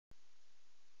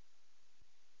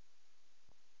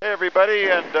Hey everybody,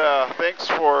 and thanks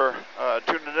for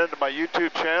tuning into my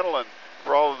YouTube channel, and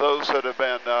for all of those that have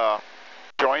been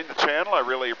joined the channel. I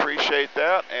really appreciate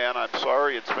that, and I'm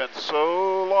sorry it's been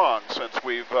so long since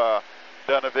we've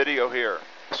done a video here.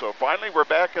 So finally we're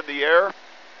back in the air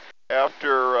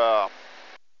after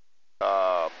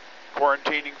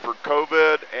quarantining for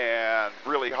COVID and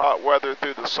really hot weather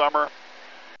through the summer,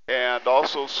 and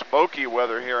also smoky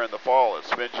weather here in the fall.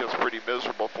 It's been just pretty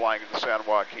miserable flying in the San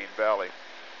Joaquin Valley.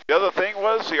 The other thing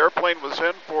was the airplane was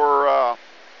in for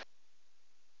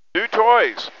new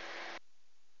toys.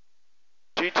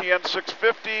 GTN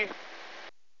 650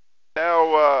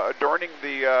 now adorning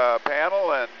the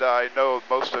panel, and I know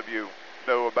most of you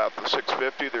know about the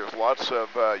 650. There's lots of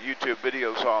YouTube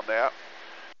videos on that.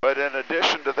 But in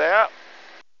addition to that,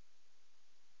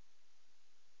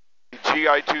 the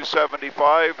GI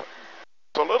 275,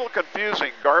 it's a little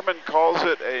confusing. Garmin calls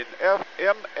it an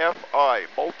MFI,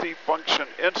 multi-function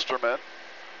instrument,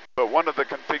 but one of the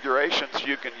configurations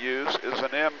you can use is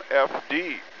an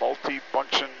MFD,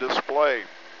 multi-function display.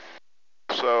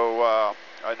 So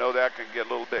I know that can get a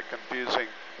little bit confusing.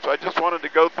 So I just wanted to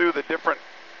go through the different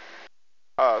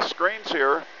screens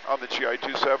here on the GI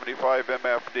 275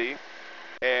 MFD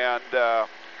and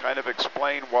kind of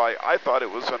explain why I thought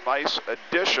it was a nice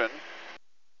addition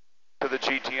to the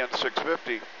GTN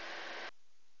 650.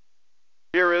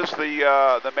 Here is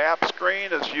the map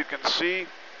screen. As you can see,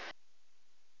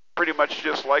 pretty much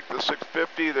just like the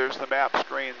 650, there's the map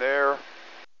screen there.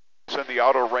 It's in the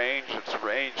auto range. It's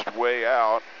ranged way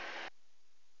out.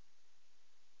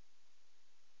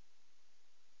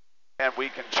 And we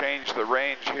can change the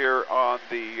range here on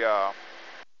the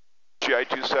GI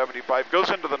 275. It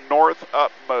goes into the north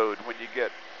up mode when you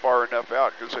get far enough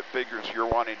out, because it figures you're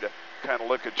wanting to kind of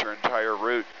look at your entire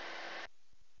route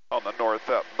on the north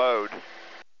up mode.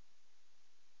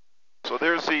 So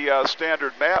there's the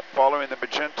standard map following the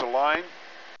magenta line.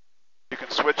 You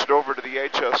can switch it over to the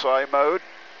HSI mode.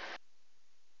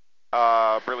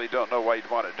 Really don't know why you'd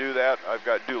want to do that. I've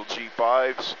got dual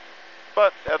G5s,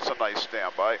 but that's a nice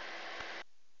standby.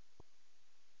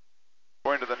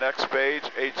 Going to the next page,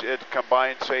 it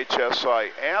combines HSI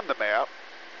and the map,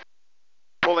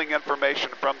 pulling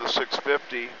information from the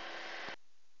 650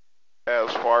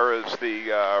 as far as the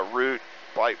route,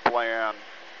 flight plan,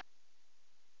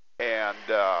 and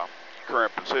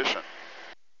current position.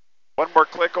 One more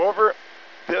click over.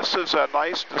 This is a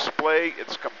nice display.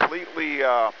 It's completely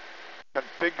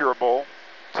configurable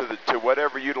to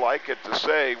whatever you'd like it to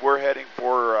say. We're heading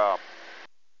for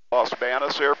Los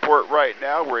Banos Airport right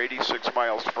now. We're 86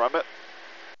 miles from it,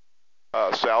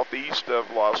 southeast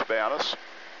of Los Banos.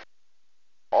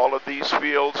 All of these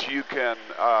fields you can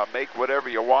make whatever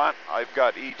you want. I've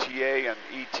got ETA and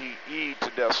ETE to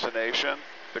destination.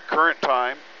 The current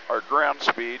time, our ground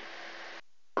speed,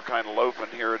 we're kind of loafing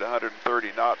here at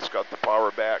 130 knots, got the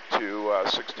power back to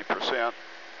 60%.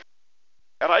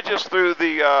 And I just threw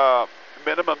the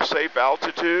minimum safe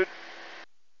altitude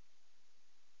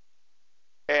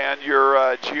and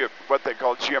your what they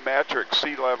call geometric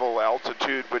sea level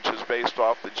altitude, which is based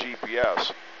off the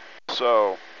GPS.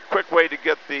 So quick way to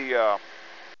get the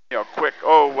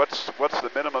what's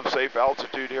the minimum safe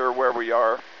altitude here where we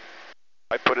are.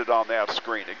 I put it on that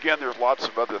screen. Again, there's lots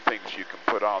of other things you can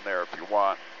put on there if you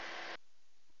want.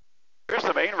 Here's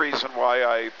the main reason why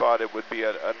I thought it would be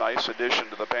a nice addition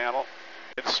to the panel.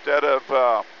 Instead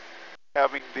of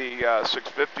having the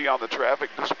 650 on the traffic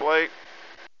display,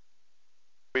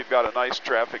 we've got a nice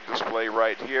traffic display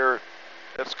right here.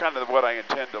 That's kind of what I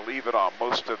intend to leave it on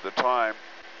most of the time.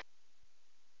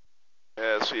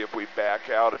 Let's see if we back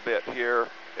out a bit here.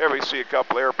 There we see a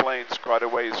couple airplanes quite a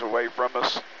ways away from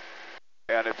us.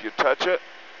 And if you touch it,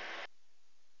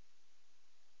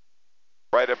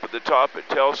 right up at the top, it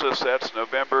tells us that's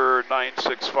November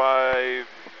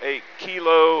 9658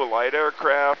 Kilo, light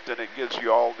aircraft, and it gives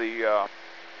you all the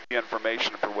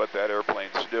information for what that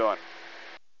airplane's doing.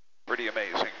 Pretty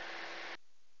amazing.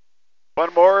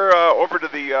 One more over to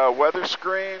the weather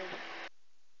screen.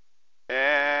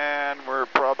 And we're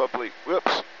probably,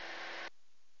 whoops,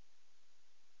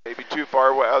 maybe too far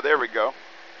away. Oh, there we go.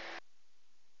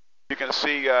 You can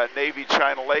see Navy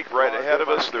China Lake right ahead of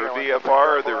us. They're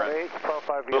VFR. They're in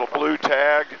little blue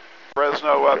tag.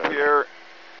 Fresno up here.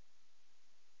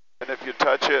 And if you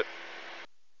touch it,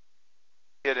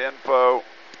 hit info.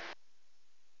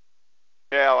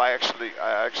 Yeah, I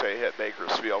actually hit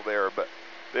Bakersfield there, but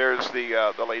there's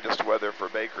the latest weather for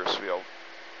Bakersfield.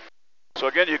 So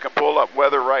again, you can pull up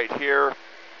weather right here,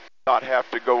 not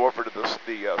have to go over to the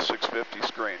 650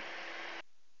 screen.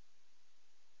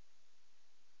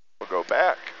 We'll go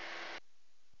back.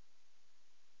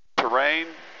 Terrain.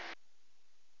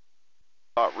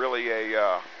 really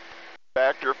a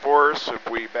factor for us. If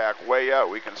we back way out,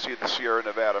 we can see the Sierra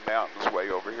Nevada mountains way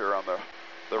over here on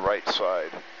the right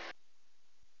side.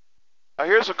 Now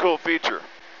here's a cool feature.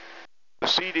 The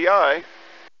CDI,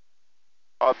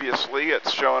 obviously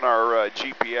it's showing our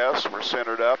GPS. We're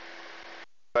centered up,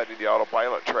 letting the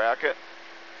autopilot track it.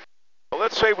 But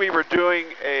let's say we were doing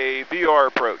a VOR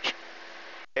approach,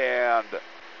 and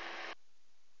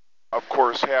of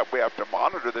course we have to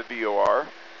monitor the VOR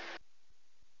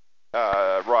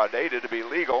raw data to be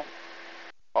legal.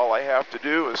 All I have to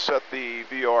do is set the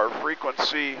VOR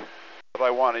frequency that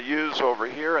I want to use over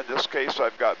here. In this case,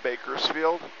 I've got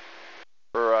Bakersfield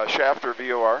or Shafter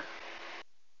VOR,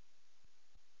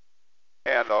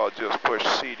 and I'll just push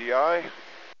CDI.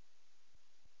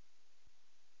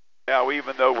 Now,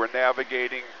 even though we're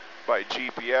navigating by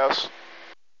GPS,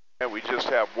 and we just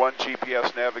have one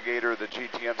GPS navigator, the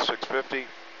GTN 650,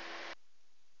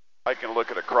 I can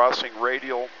look at a crossing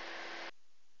radial,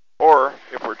 or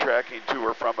if we're tracking to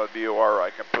or from a VOR, I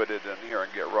can put it in here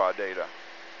and get raw data.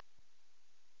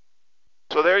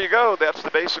 So there you go. That's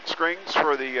the basic screens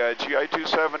for the GI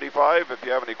 275. If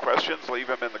you have any questions, leave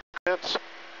them in the comments.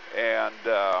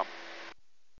 And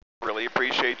really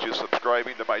appreciate you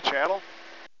subscribing to my channel.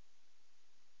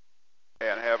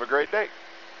 And have a great day.